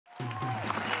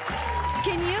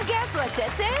Can you guess what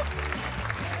this is?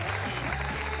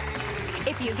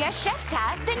 If you guess chef's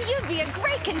hat, then you'd be a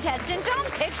great contestant on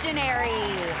Pictionary.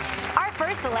 Our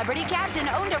first celebrity captain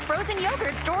owned a frozen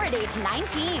yogurt store at age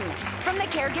 19. From the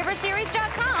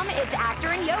caregiverseries.com, it's actor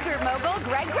and yogurt mogul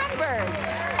Greg Grunberg.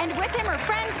 And with him are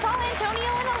friends Paul,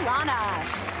 Antonio, and Alana.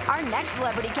 Our next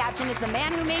celebrity captain is the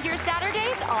man who made your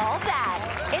Saturdays all that.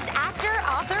 It's actor,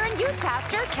 author, and youth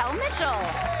pastor Kel Mitchell.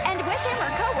 And with him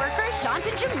are co-workers Shant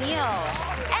and Jamil.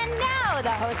 And now,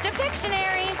 the host of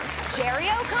Pictionary, Jerry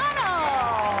O'Connell.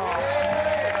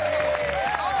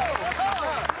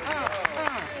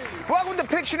 Welcome to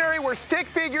Pictionary, where stick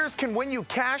figures can win you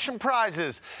cash and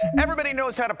prizes. Everybody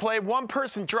knows how to play. One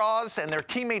person draws and their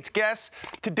teammates guess.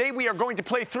 Today we are going to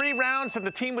play 3 rounds, and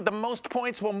the team with the most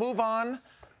points will move on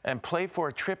and play for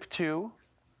a trip to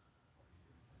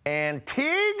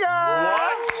Antigua.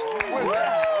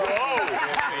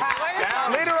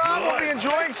 Later on, we'll be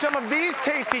enjoying some of these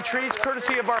tasty treats,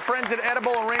 courtesy of our friends at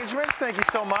Edible Arrangements. Thank you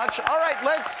so much. All right,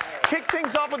 let's kick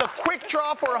things off with a quick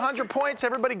draw for 100 points.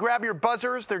 Everybody grab your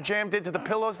buzzers. They're jammed into the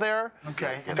pillows there.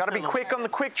 Okay. Got to be quick on the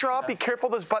quick draw. Be careful,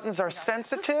 those buttons are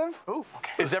sensitive. Ooh,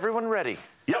 okay. Is everyone ready?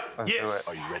 Yep. Yes.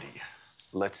 Are you ready?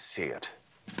 Let's see it.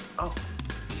 Oh.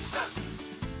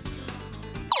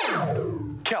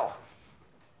 Kel.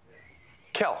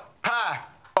 Kel. Pie.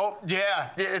 Oh, yeah.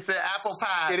 It's an apple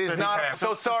pie. It is not.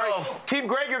 So sorry. Team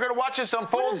Greg, you're going to watch this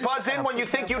unfold. Buzz in when you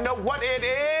think you know what it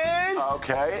is.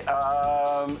 Okay.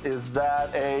 Is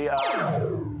that a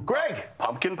Greg.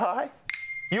 pumpkin pie?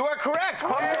 You are correct.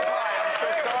 Pumpkin pie. I'm so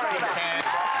sorry.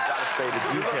 Gotta say the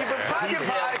details. Pumpkin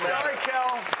pie. Sorry,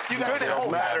 Kel. You got the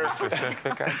whole matter. Specific, I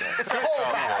guess. It's the whole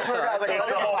pie. I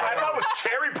thought it was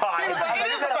cherry pie.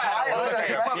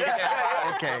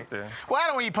 Okay. Well, I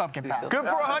don't eat pumpkin pie. Good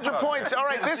for 100 points. All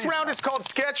right, this round is called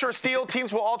Sketch or Steal.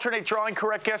 Teams will alternate drawing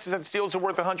correct guesses, and steals are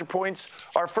worth 100 points.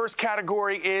 Our first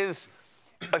category is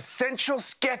Essential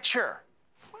Sketcher.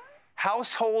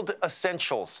 Household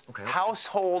essentials. Okay.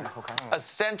 Household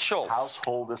essentials.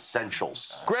 Household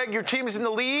essentials. Greg, your team is in the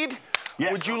lead.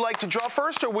 Yes. Would you like to draw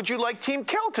first, or would you like Team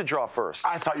Kel to draw first?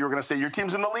 I thought you were going to say your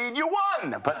team's in the lead. You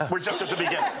won. But we're just at the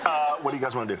beginning. What do you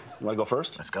guys want to do? You want to go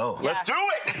first? Let's go. Let's do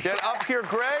it. Get up here,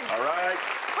 Greg. All right.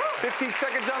 15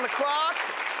 seconds on the clock.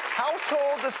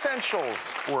 Household essentials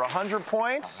for 100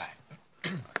 points.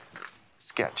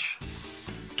 Sketch.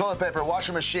 Toilet paper,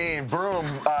 washing machine, broom.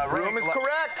 Broom is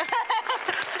correct.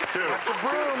 Dude, That's a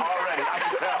broom. Already, I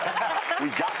can tell. We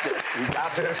got this. We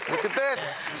got this. Look at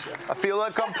this. I feel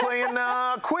like I'm playing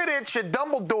Quidditch at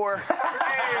Dumbledore.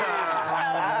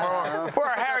 For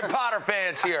our Harry Potter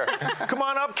fans here. Come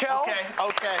on up, Kel.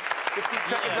 Okay. 15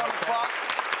 seconds on the clock.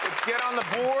 Let's get on the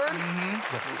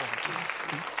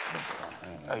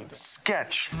board.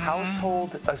 Sketch.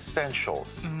 Household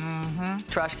essentials.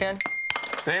 Trash can?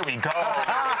 There we go.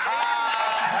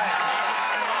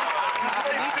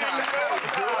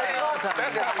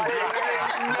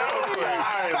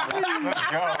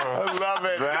 I love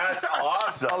it. That's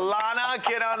awesome. Alana,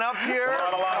 get on up here.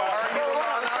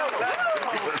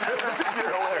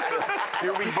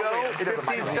 Here we go.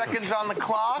 15 seconds on the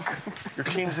clock. Your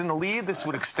team's in the lead. This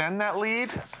would extend that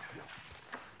lead.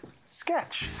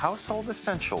 Sketch. Household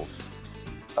essentials.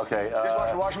 Okay.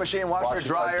 Dishwasher, washing machine, washer,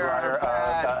 dryer,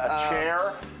 a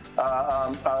chair.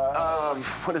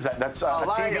 What is that? That's a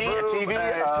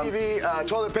TV.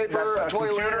 Toilet paper, a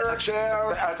toilet, computer, a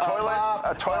chair,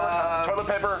 toilet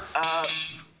paper.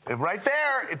 Right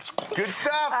there. It's good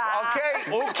stuff. Okay.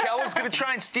 Oh, Kel is going to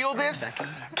try and steal this.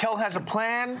 Kel has a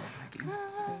plan.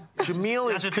 Jamil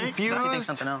is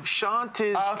confused. Shant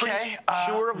is pretty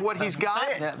sure of what he's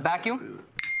got. Yeah, vacuum?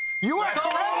 You are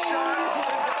correct, Shant.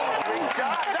 Great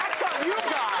job. That's from you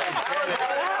guys.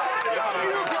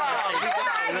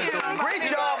 Great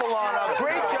job, Alana.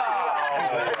 Great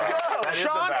job.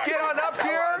 Shant, get on up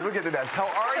here. We'll get to that. How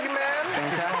are you, man?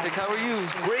 Fantastic. How are you?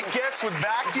 Great guess with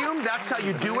vacuum. That's how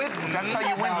you do it. That's how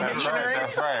you win Pictionary.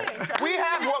 That's right. We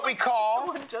have what we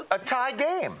call a tie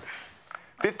game.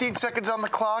 15 seconds on the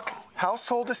clock.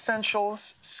 Household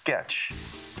essentials sketch.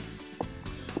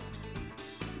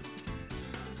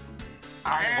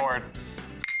 Ironing board.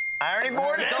 Ironing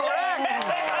board is correct.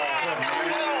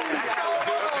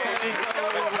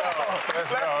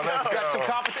 Let's go. Got some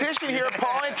competition here.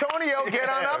 Paul Antonio, get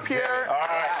on up here. All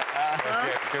right.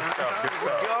 Good stuff. Good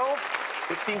stuff. Go.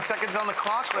 15 seconds on the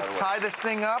clock. Let's tie this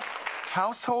thing up.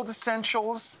 Household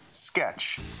essentials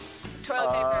sketch.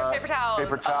 Toilet paper, paper towels.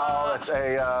 Paper towel. It's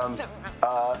a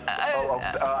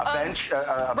bench,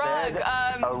 a rug, bed,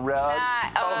 a rug.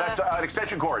 mat, That's an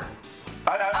extension cord.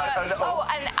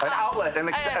 An outlet, a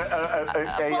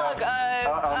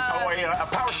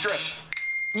power strip.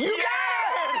 You got it!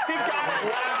 He got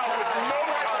it! Wow!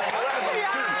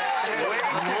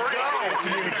 Great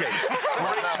communication.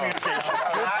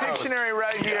 Good Pictionary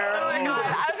right here.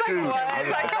 I was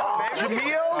like, what?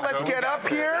 Jamil, let's get up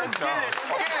here. 15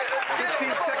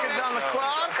 seconds on the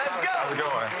clock. How's it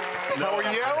going? How are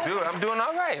you? I'm doing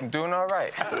all right. I'm doing all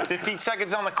right. 15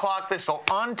 seconds on the clock. This will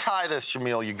untie this,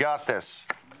 Jamil. You got this.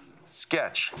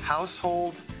 Sketch.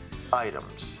 Household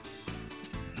items.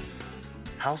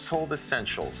 Household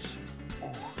essentials.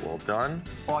 Well done.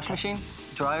 Washing machine,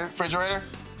 dryer, Refrigerator.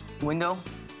 window,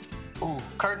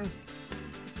 Curtains.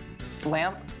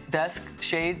 lamp, desk,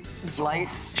 shade, light,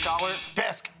 shower.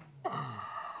 Desk.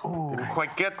 Didn't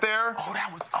quite get there.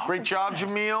 Great job,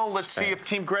 Jamil. Let's see if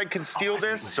Team Greg can steal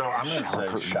this. So I'm going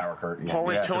to say shower curtain.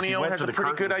 Paul Antonio has a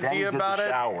pretty good idea about it.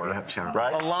 Shower,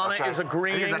 right? Alana is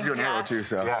agreeing. do an arrow too,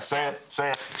 so. Yeah, say it.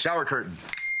 Say it. Shower curtain.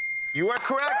 You are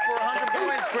correct for 100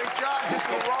 points. Great job. Just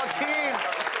the wrong team.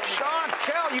 Sean,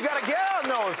 Kel, you got to get on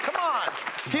those. Come on.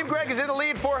 Team Greg is in the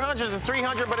lead, 400 to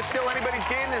 300, but it's still anybody's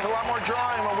game. There's a lot more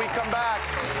drawing when we come back.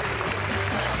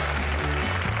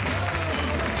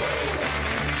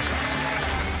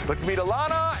 Let's meet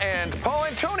Alana and Paul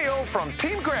Antonio from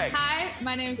Team Greg. Hi,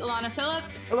 my name is Alana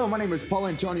Phillips. Hello, my name is Paul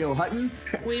Antonio Hutton.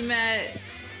 We met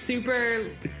super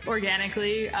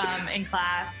organically in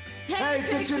class. Hey,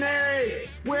 Pictionary,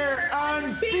 we're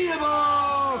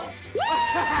unbeatable!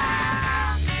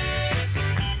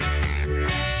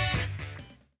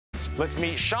 Let's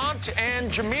meet Shant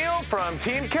and Jamil from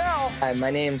Team Kel. Hi, my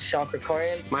name is Sean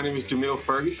Krikorian. My name is Jamil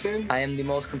Ferguson, I am the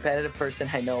most competitive person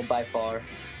I know by far.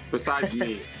 besides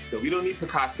me. So we don't need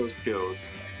Picasso skills.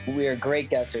 We are great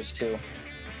guessers too.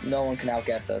 No one can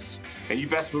outguess us. And you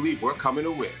best believe we're coming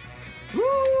to win. Woo!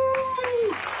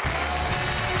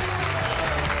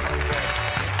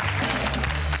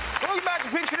 Welcome back to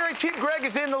Pictionary. Team Greg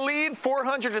is in the lead,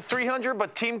 400 to 300,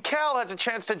 but Team Kel has a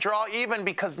chance to draw even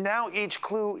because now each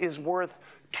clue is worth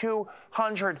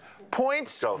 200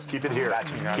 points. So let's keep it here.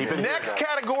 Keep it Next here,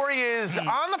 category is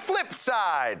on the flip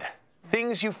side.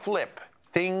 Things you flip.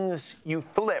 Things you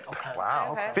flip. Wow.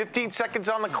 Okay. 15 seconds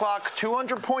on the clock,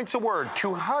 200 points a word.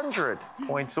 200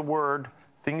 points a word.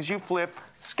 Things you flip.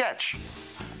 Sketch.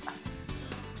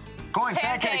 Coins,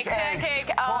 pancakes, eggs,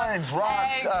 coins,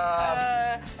 rocks,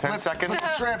 10 seconds.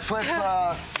 flip shrimp, flip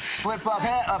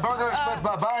burgers, flip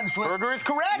buns, flip. Burger is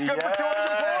correct. Good for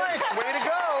 200 points. Way to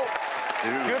go.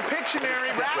 Good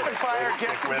Pictionary, rapid fire,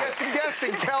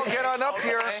 guessing. Kel, get on up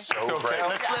here. So great.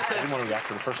 Let's flip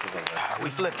it. We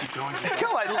flipped.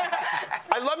 Kel,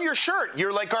 I love your shirt.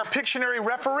 You're like our Pictionary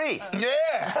referee.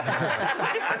 Yeah.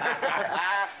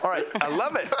 All right, I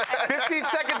love it. 15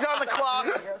 seconds on the clock,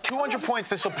 200 points.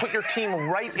 This will put your team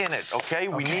right in it, okay?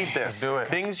 We need this. do it.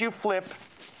 Things you flip,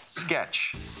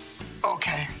 sketch.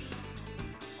 Okay.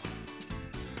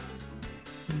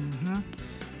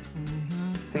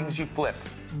 Things you flip.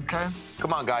 Okay.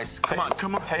 Come on, guys. Come on.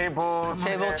 Table,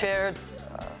 Table, chair,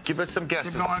 Give us some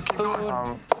guesses. Keep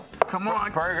going. Come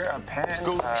on. burger, a pan. Let's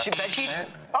go. Oh,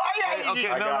 yeah. Okay,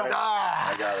 I got it.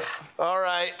 I got it. All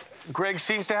right. Greg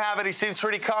seems to have it. He seems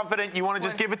pretty confident. You want to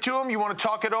just give it to him? You want to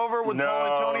talk it over with Paul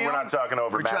No, Antonio? we're not talking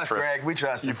over We mattress. trust Greg. We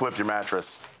trust You him. flipped your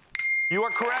mattress. You are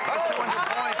correct. For 200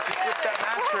 points. You flipped that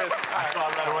mattress. I saw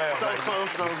it right away. So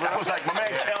close, though, bro. I was like, my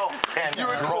man Kel. You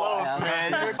were close,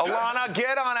 man. Alana,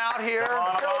 get on out here.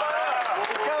 Let's go.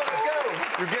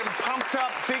 You're getting pumped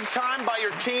up big time by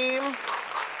your team.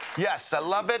 Yes, I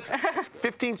love it.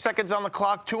 15 seconds on the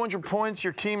clock, 200 points.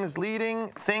 Your team is leading.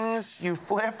 Things you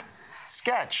flip.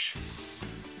 Sketch.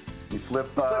 You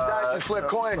flip. Flip dice, you flip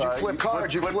coins, you flip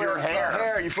cards, you flip your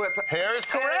hair. You flip. Hair is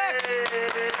correct.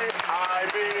 I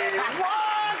mean,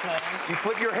 what? You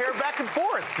flip your hair back and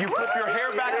forth. You flip your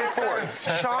hair back and forth.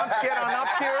 Sean, get on up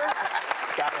here.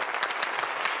 Got it.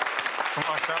 Come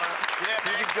on, Sean.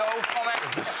 Here you go.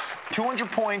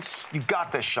 200 points. You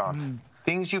got this, Sean.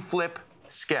 Things you flip.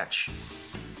 Sketch.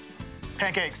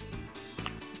 Pancakes.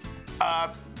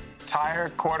 Tire,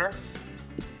 quarter,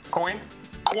 coin.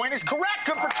 Coin is correct.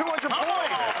 Good for 200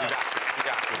 points.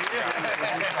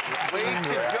 Way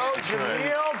to go,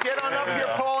 Jamil. Get on up here,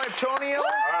 Paul Antonio.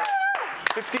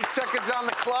 15 seconds on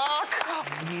the clock.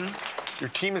 Your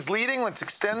team is leading. Let's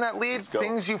extend that lead. go.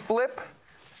 Things you flip.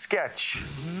 Sketch.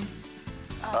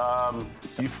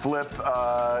 You flip. Is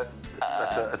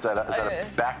that a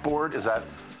backboard? Is that?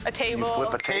 A table. You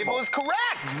flip a Table is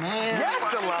correct. Yes,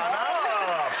 Alana.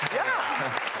 Yeah.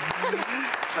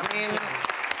 I mean,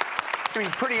 you can be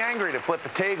pretty angry to flip a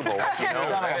table. You know?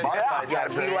 Sound like a bar fight. You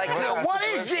gotta be like, what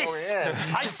is this?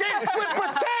 I said flip a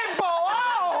table.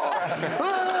 Oh!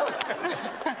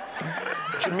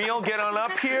 Jamil, get on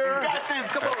up here. You got this.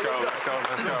 Come on.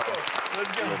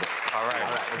 Let's go. All right.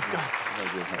 Let's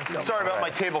go. Sorry about my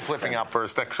table flipping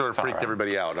outburst. That sort of freaked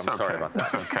everybody out. I'm sorry about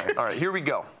that. It's okay. All right, here we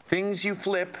go. Things you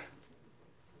flip.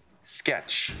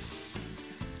 Sketch.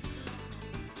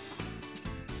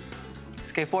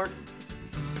 Skateboard.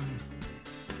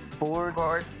 Board.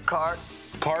 Car.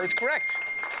 Car is correct.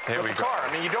 Here we go. Car.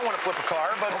 I mean, you don't want to flip a car,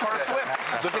 but car flip.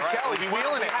 Look at Kel. He's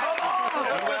wheeling it.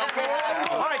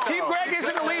 All right, Team Greg is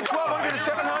in the lead, 1,200 to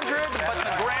 700, but the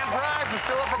grand prize is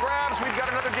still up for grabs. We've got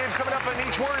another game coming up, and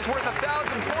each word is worth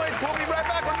 1,000 points. We'll be right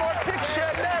back with more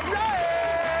Pictionary.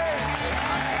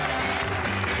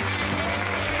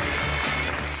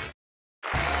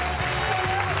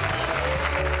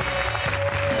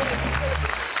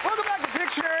 Welcome back to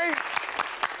Pictionary,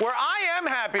 where I am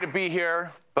happy to be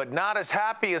here, but not as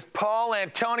happy as Paul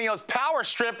Antonio's power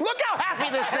strip. Look how happy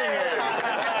this thing is.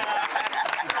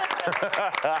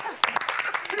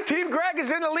 Team Greg is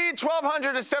in the lead,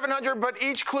 1,200 to 700, but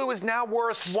each clue is now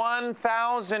worth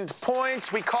 1,000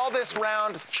 points. We call this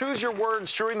round Choose Your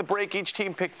Words. During the break, each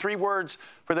team picked 3 words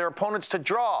for their opponents to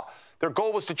draw. Their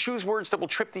goal was to choose words that will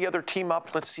trip the other team up.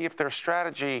 Let's see if their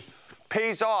strategy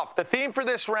pays off. The theme for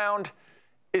this round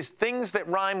is things that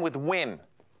rhyme with win.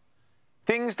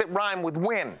 Things that rhyme with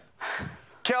win.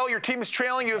 Kel, your team is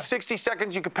trailing. You have 60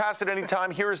 seconds. You can pass at any time.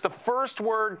 Here is the first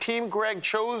word Team Greg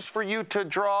chose for you to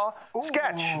draw.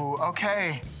 Sketch. Ooh,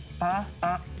 okay.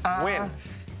 Win.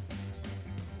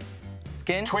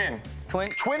 Skin. Twin. Twin.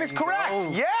 Twin is correct.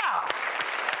 Oh. Yeah.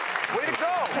 Way to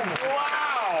go.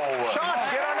 Wow. Sean,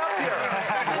 get on up here.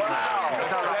 Wow.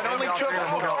 That only took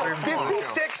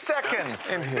 56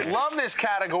 seconds. Love this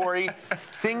category.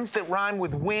 Things that rhyme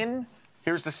with win.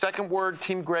 Here's the second word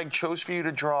Team Greg chose for you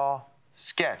to draw.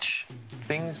 Sketch.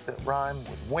 Things that rhyme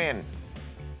with win.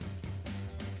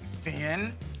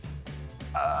 Fin.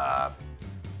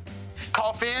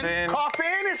 Coffin.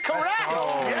 Coffin is correct.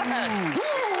 Yes.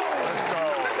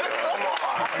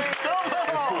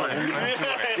 Come on.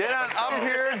 Get on up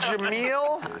here,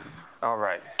 Jamil. All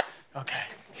right. Okay.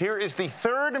 Here is the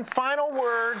third and final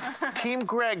word Team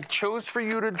Greg chose for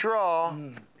you to draw.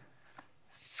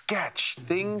 Sketch.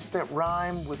 Things that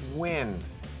rhyme with win.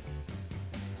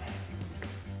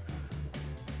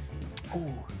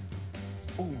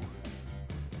 Ooh.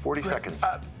 40 seconds.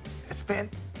 Spin.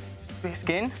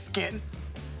 Skin. Skin.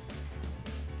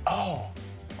 Oh.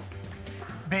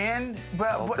 Band.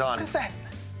 Well, what done. is that?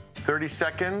 30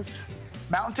 seconds.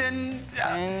 Mountain.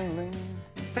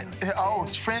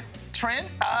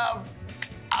 Trent.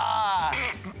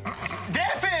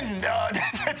 Dancing.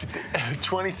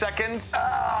 20 seconds.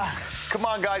 Come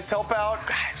on, guys, help out.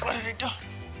 Guys, what are they doing?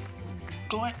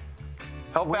 Going.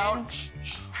 Help out.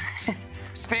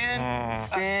 Spin.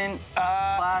 Spin.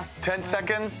 Class. 10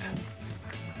 seconds.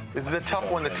 This is a tough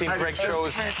one that Team Greg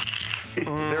chose.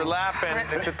 They're laughing.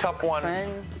 It's a tough one.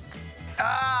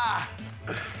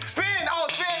 Spin. Oh,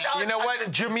 spin. Oh, You know what?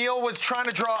 Jamil was trying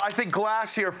to draw, I think,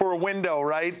 glass here for a window,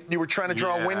 right? You were trying to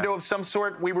draw a window of some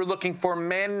sort. We were looking for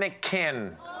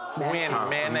mannequin.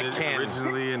 Mannequin.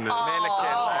 Originally in the Okay.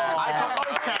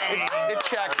 It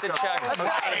checks. We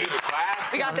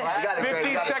got this.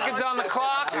 15 seconds on the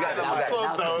clock.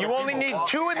 You only need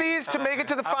 2 of these to make it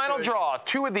to the final draw.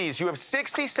 2 of these. You have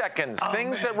 60 seconds.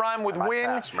 Things that rhyme with win.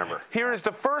 fast, remember. Here is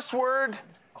the first word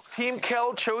Team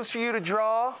Kel chose for you to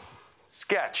draw.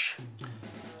 Sketch.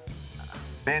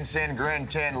 Benson,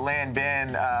 Grinton, Lynn,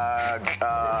 Ben, Dolphin.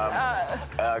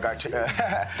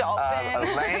 a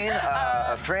lane,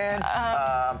 a friend,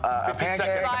 a pancake,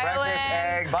 seconds. breakfast,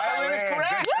 eggs. Violin is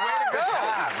correct. Way to go.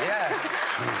 Yes.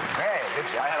 Hey, good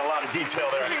job. I had a lot of detail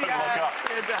there. I couldn't look up.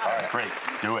 Good job. All right, great.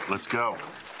 Do it. Let's go.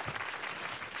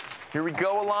 Here we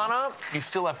go, Alana. You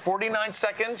still have 49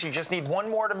 seconds. You just need 1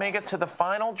 more to make it to the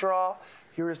final draw.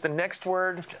 Here is the next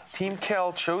word Team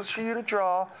Kel chose for you to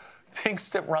draw. Things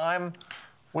that rhyme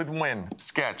with win.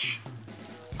 Sketch.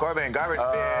 Corbin, garbage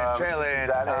bin, trailing,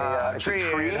 It's a tree,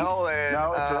 tree. holding.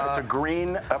 No, it's a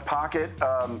green pocket.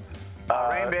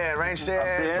 Rain bin, rain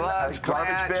shed, bin, plugs, a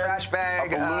garbage plant, bin, trash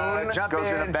bag, a balloon jump goes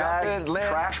in a bag, jump in, lid,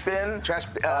 trash bin,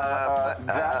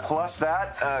 that plus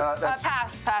that. That's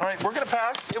Pass. All right, we're going to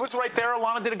pass. It was right there.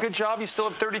 Alana did a good job. You still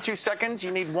have 32 seconds.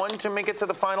 You need 1 to make it to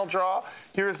the final draw.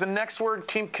 Here is the next word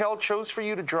Team Kel chose for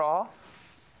you to draw.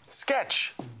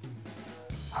 Sketch.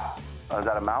 is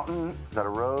that a mountain? Is that a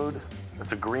road?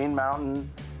 That's a green mountain.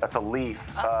 That's a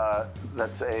leaf.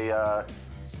 That's a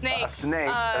Snake.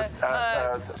 Snake.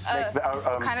 Snake.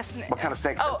 What kind of snake? What kind of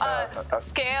snake? Oh,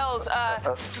 scales.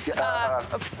 A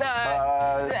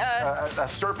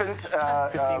serpent.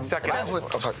 15 seconds.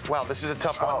 Wow, this is a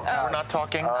tough one. We're not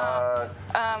talking.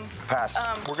 Pass.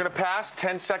 We're going to pass.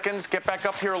 10 seconds. Get back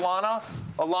up here, Alana.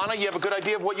 Alana, you have a good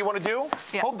idea of what you want to do?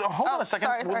 Yeah. Hold on a second.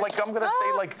 Sorry. Like, I'm going to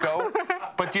say, like, go.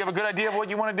 But do you have a good idea of what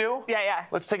you want to do? Yeah.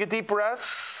 Let's take a deep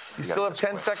breath. You still have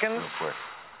 10 seconds.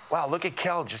 Wow, look at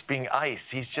Kel just being ice.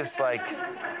 He's just, like,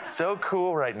 so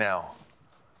cool right now.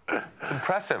 It's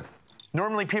impressive.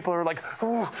 Normally people are like,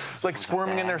 ooh, like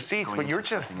squirming in their seats, but you're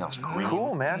just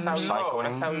cool, man. That's how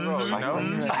we roll, you know?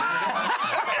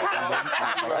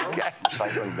 Okay.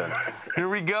 Recycling bin. Here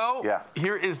we go. Yeah.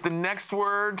 Here is the next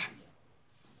word.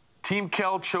 Team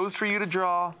Kel chose for you to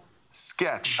draw.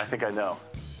 Sketch. I think I know.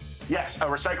 Yes, a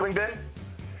recycling bin.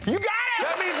 You got it!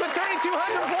 That means with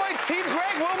 3,200 points, Team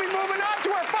Greg will be moving on to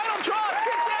our final draw.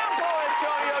 Sit down, Paul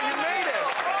Antonio. You made it.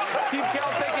 Team Kel,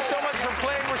 thank you so much for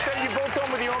playing. We're sending you both home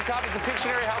with your own copies of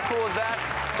Pictionary. How cool is that?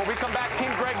 When we come back,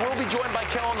 Team Greg will be joined by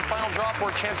Kel on the final draw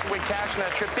for a chance to win cash in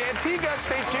that trip to Antigua.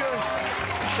 Stay tuned.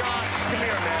 Sean, come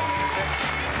here, man.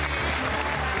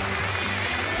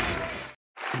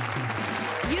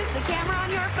 Use the camera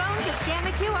on your phone to scan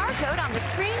the QR code on the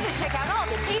screen to check out all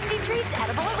the tasty treats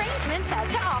Edible Arrangements has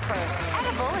to offer.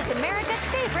 Edible is America's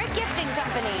favorite gifting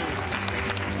company.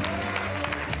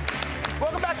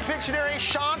 Welcome back to Pictionary.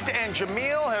 Shant and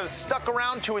Jamil have stuck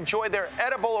around to enjoy their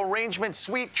Edible Arrangement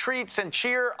sweet treats and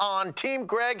cheer on Team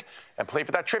Greg and play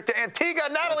for that trip to Antigua.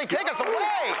 Natalie, take us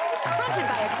away. Fronted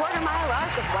by a quarter-mile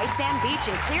arc of white sand beach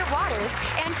and clear waters,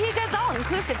 Antigua's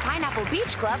all-inclusive Pineapple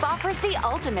Beach Club offers the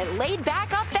ultimate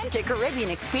laid-back, authentic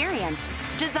Caribbean experience.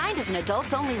 Designed as an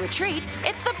adults-only retreat,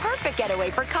 it's the perfect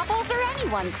getaway for couples or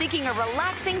anyone seeking a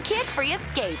relaxing, kid-free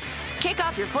escape. Kick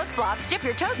off your flip-flops, dip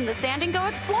your toes in the sand, and go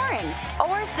exploring.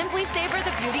 Or simply savor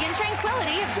the beauty and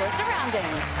tranquility of your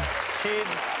surroundings.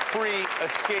 Kid-free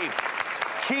escape.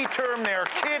 Key term there,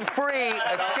 kid-free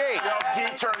escape.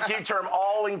 Key term,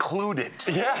 all included.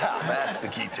 Yeah. That's the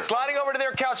key term. Sliding over to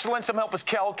their couch to lend some help is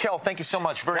Kel. Kel, thank you so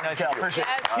much. Very nice of you. Appreciate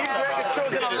it. Team Greg has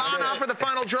chosen Alana for the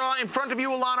final draw. In front of you,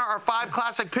 Alana, are 5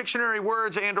 classic Pictionary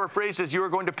words and or phrases. You are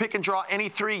going to pick and draw any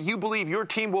 3 you believe your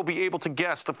team will be able to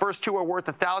guess. The first 2 are worth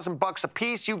 $1,000 a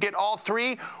piece. You get all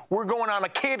 3. We're going on a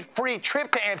kid-free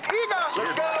trip to Antigua.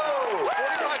 Let's go.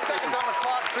 45 seconds on the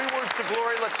clock. 3 words to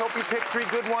glory. Let's hope you pick 3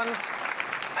 good ones.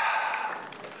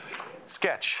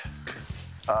 Sketch.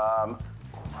 What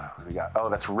do we got? Oh,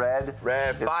 that's red.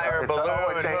 Red, fire,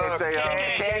 balloon, it's a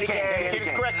candy cane.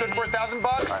 He's correct. Good for $1,000.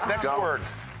 Right, Next go. word.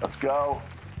 Let's go.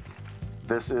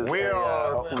 This is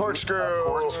Wheel, corkscrew,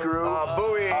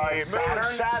 buoy, moon, Saturn,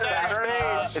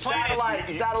 space, satellite.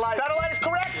 Satellite is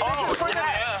correct.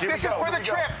 This is for the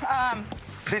trip.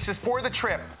 This is for the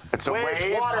trip. It's a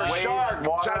wave, water, shark,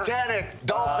 Titanic,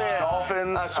 dolphin,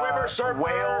 dolphins, swimmer, surfer,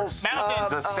 whales, mountains,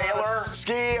 the sailor,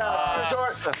 ski,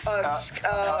 resort, seasick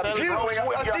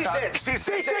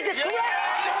is correct.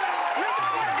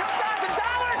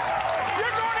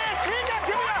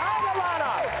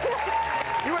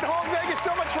 You at home, thank you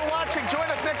so much for watching.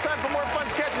 Join us next time for more fun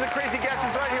sketches and crazy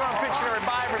guesses right here on Pictionary.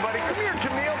 Bye, everybody. Come here,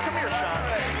 Jamil. Come here, Sean.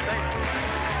 Thanks.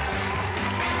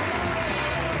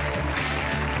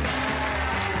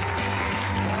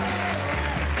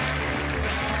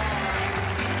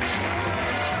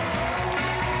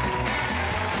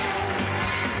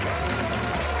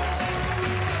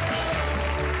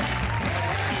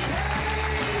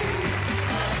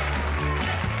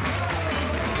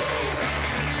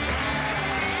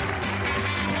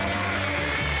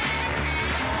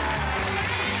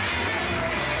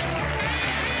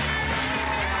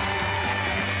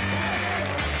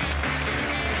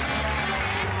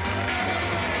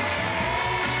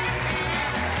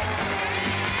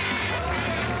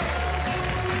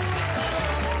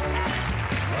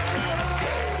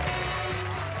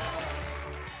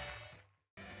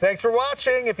 Thanks for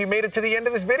watching. If you made it to the end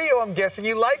of this video, I'm guessing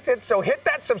you liked it. So hit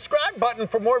that subscribe button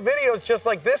for more videos just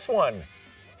like this one.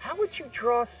 How would you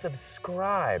draw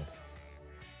subscribe?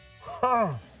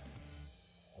 Huh.